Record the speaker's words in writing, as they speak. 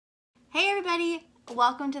Hey everybody,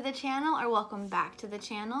 welcome to the channel, or welcome back to the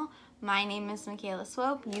channel. My name is Michaela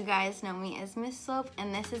Swope. You guys know me as Miss Swope,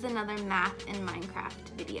 and this is another math and Minecraft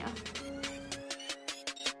video.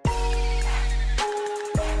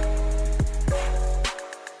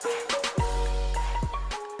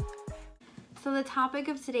 So the topic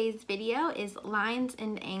of today's video is lines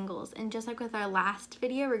and angles, and just like with our last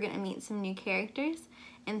video, we're going to meet some new characters,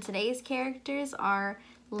 and today's characters are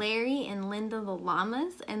Larry and Linda the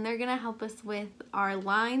llamas, and they're going to help us with our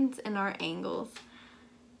lines and our angles.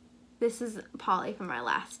 This is Polly from our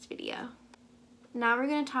last video. Now we're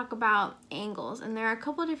going to talk about angles, and there are a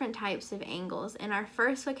couple different types of angles, and our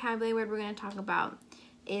first vocabulary word we're going to talk about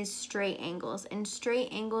is straight angles, and straight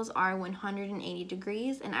angles are 180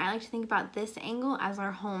 degrees, and I like to think about this angle as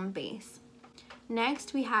our home base.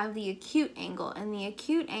 Next we have the acute angle, and the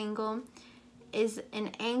acute angle is an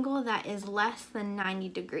angle that is less than 90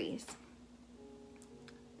 degrees.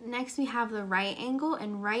 Next we have the right angle,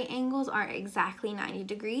 and right angles are exactly 90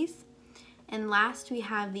 degrees. And last we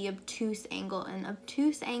have the obtuse angle, and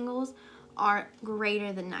obtuse angles are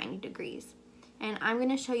greater than 90 degrees. And I'm going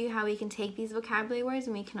to show you how we can take these vocabulary words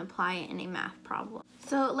and we can apply it in a math problem.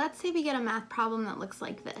 So let's say we get a math problem that looks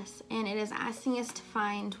like this, and it is asking us to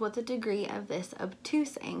find what the degree of this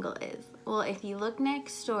obtuse angle is. Well, if you look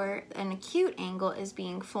next door, an acute angle is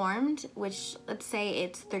being formed, which let's say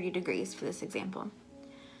it's 30 degrees for this example.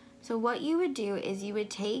 So what you would do is you would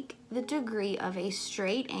take the degree of a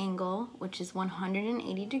straight angle, which is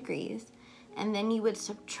 180 degrees, and then you would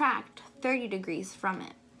subtract 30 degrees from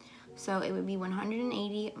it. So it would be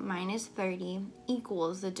 180 minus 30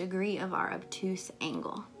 equals the degree of our obtuse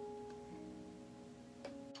angle.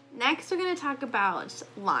 Next, we're going to talk about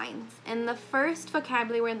lines. And the first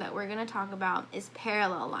vocabulary word that we're going to talk about is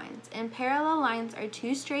parallel lines. And parallel lines are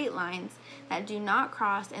two straight lines that do not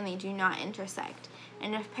cross and they do not intersect.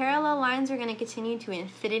 And if parallel lines are going to continue to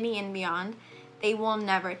infinity and beyond, they will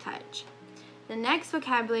never touch. The next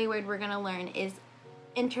vocabulary word we're going to learn is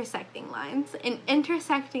intersecting lines. And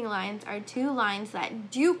intersecting lines are two lines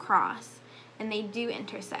that do cross and they do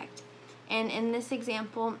intersect. And in this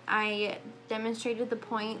example, I demonstrated the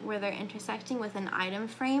point where they're intersecting with an item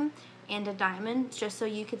frame and a diamond, just so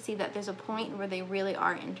you could see that there's a point where they really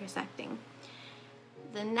are intersecting.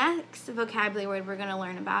 The next vocabulary word we're going to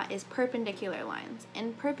learn about is perpendicular lines.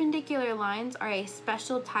 And perpendicular lines are a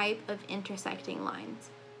special type of intersecting lines.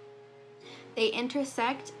 They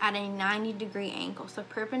intersect at a 90-degree angle. So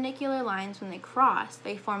perpendicular lines, when they cross,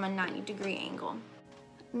 they form a 90-degree angle.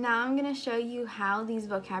 Now I'm going to show you how these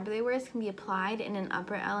vocabulary words can be applied in an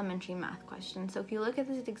upper elementary math question. So if you look at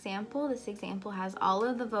this example has all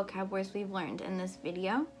of the vocab words we've learned in this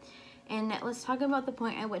video. And let's talk about the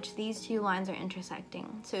point at which these two lines are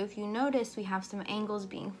intersecting. So if you notice, we have some angles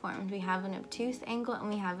being formed. We have an obtuse angle and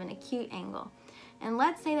we have an acute angle. And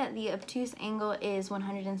let's say that the obtuse angle is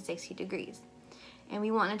 160 degrees. And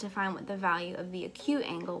we wanted to find what the value of the acute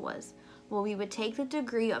angle was. Well, we would take the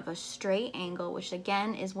degree of a straight angle, which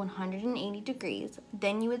again is 180 degrees.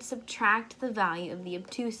 Then you would subtract the value of the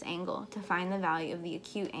obtuse angle to find the value of the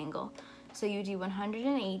acute angle. So you do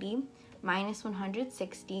 180 minus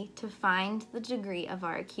 160 to find the degree of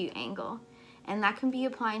our acute angle. And that can be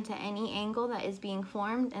applied to any angle that is being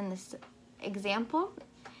formed in this example.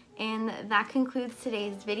 And that concludes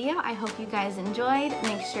today's video. I hope you guys enjoyed.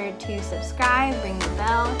 Make sure to subscribe, ring the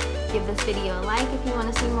bell, give this video a like if you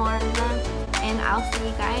want to see more of them, and I'll see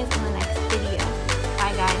you guys in the next video.